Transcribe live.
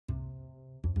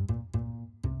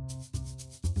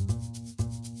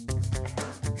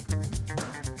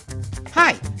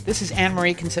This is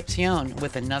Anne-Marie Concepcion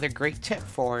with another great tip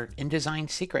for InDesign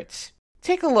secrets.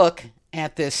 Take a look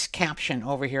at this caption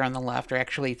over here on the left, or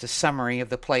actually it's a summary of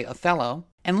the play Othello,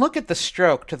 and look at the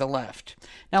stroke to the left.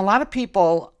 Now a lot of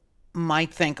people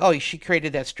might think, oh, she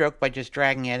created that stroke by just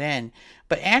dragging it in.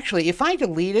 But actually, if I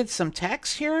deleted some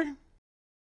text here,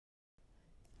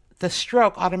 the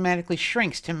stroke automatically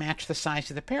shrinks to match the size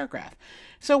of the paragraph.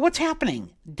 So what's happening?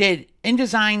 Did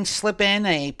InDesign slip in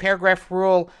a paragraph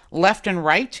rule left and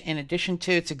right in addition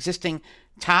to its existing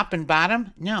top and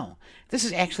bottom? No. This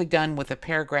is actually done with a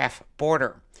paragraph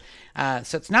border.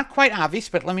 So it's not quite obvious,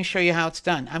 but let me show you how it's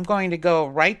done. I'm going to go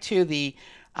right to the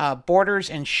borders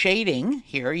and shading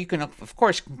here. You can, of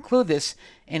course, include this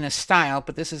in a style,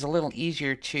 but this is a little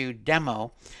easier to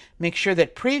demo. Make sure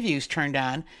that preview is turned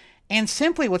on. And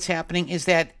simply what's happening is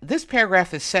that this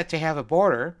paragraph is set to have a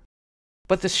border,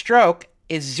 but the stroke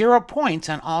is 0 points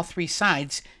on all three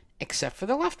sides except for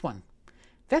the left one.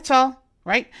 That's all,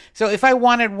 right? So if I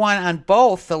wanted one on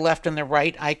both the left and the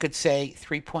right, I could say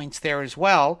 3 points there as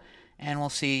well, and we'll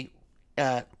see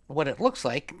what it looks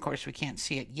like. Of course, we can't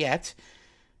see it yet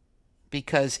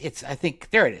because it's, I think,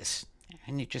 there it is.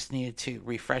 And you just needed to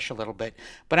refresh a little bit.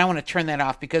 But I want to turn that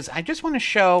off because I just want to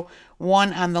show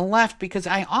one on the left, because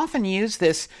I often use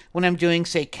this when I'm doing,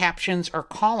 say, captions or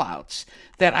callouts,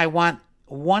 that I want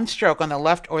one stroke on the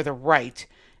left or the right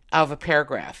of a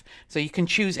paragraph. So you can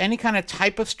choose any kind of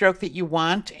type of stroke that you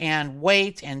want, and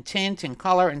weight and tint and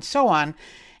color and so on.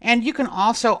 And you can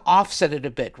also offset it a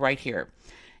bit right here.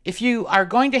 If you are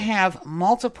going to have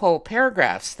multiple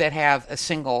paragraphs that have a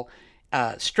single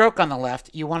stroke on the left,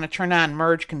 you want to turn on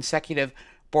merge consecutive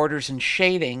borders and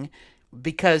shading,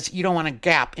 because you don't want a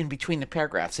gap in between the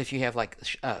paragraphs if you have like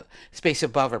space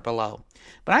above or below.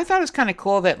 But I thought it was kind of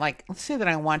cool that, like, let's say that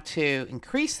I want to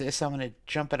increase this. I'm going to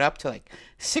jump it up to like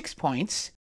 6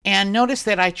 points, and notice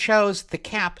that I chose the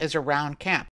cap as a round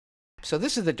cap. So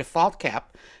this is the default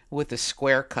cap with a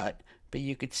square cut, but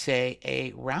you could say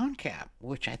a round cap,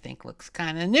 which I think looks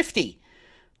kind of nifty.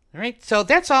 All right, so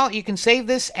that's all. You can save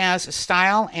this as a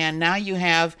style, and now you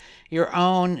have your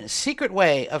own secret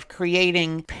way of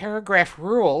creating paragraph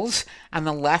rules on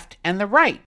the left and the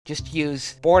right. Just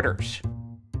use borders.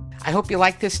 I hope you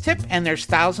like this tip, and there's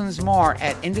thousands more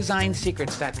at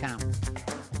InDesignSecrets.com.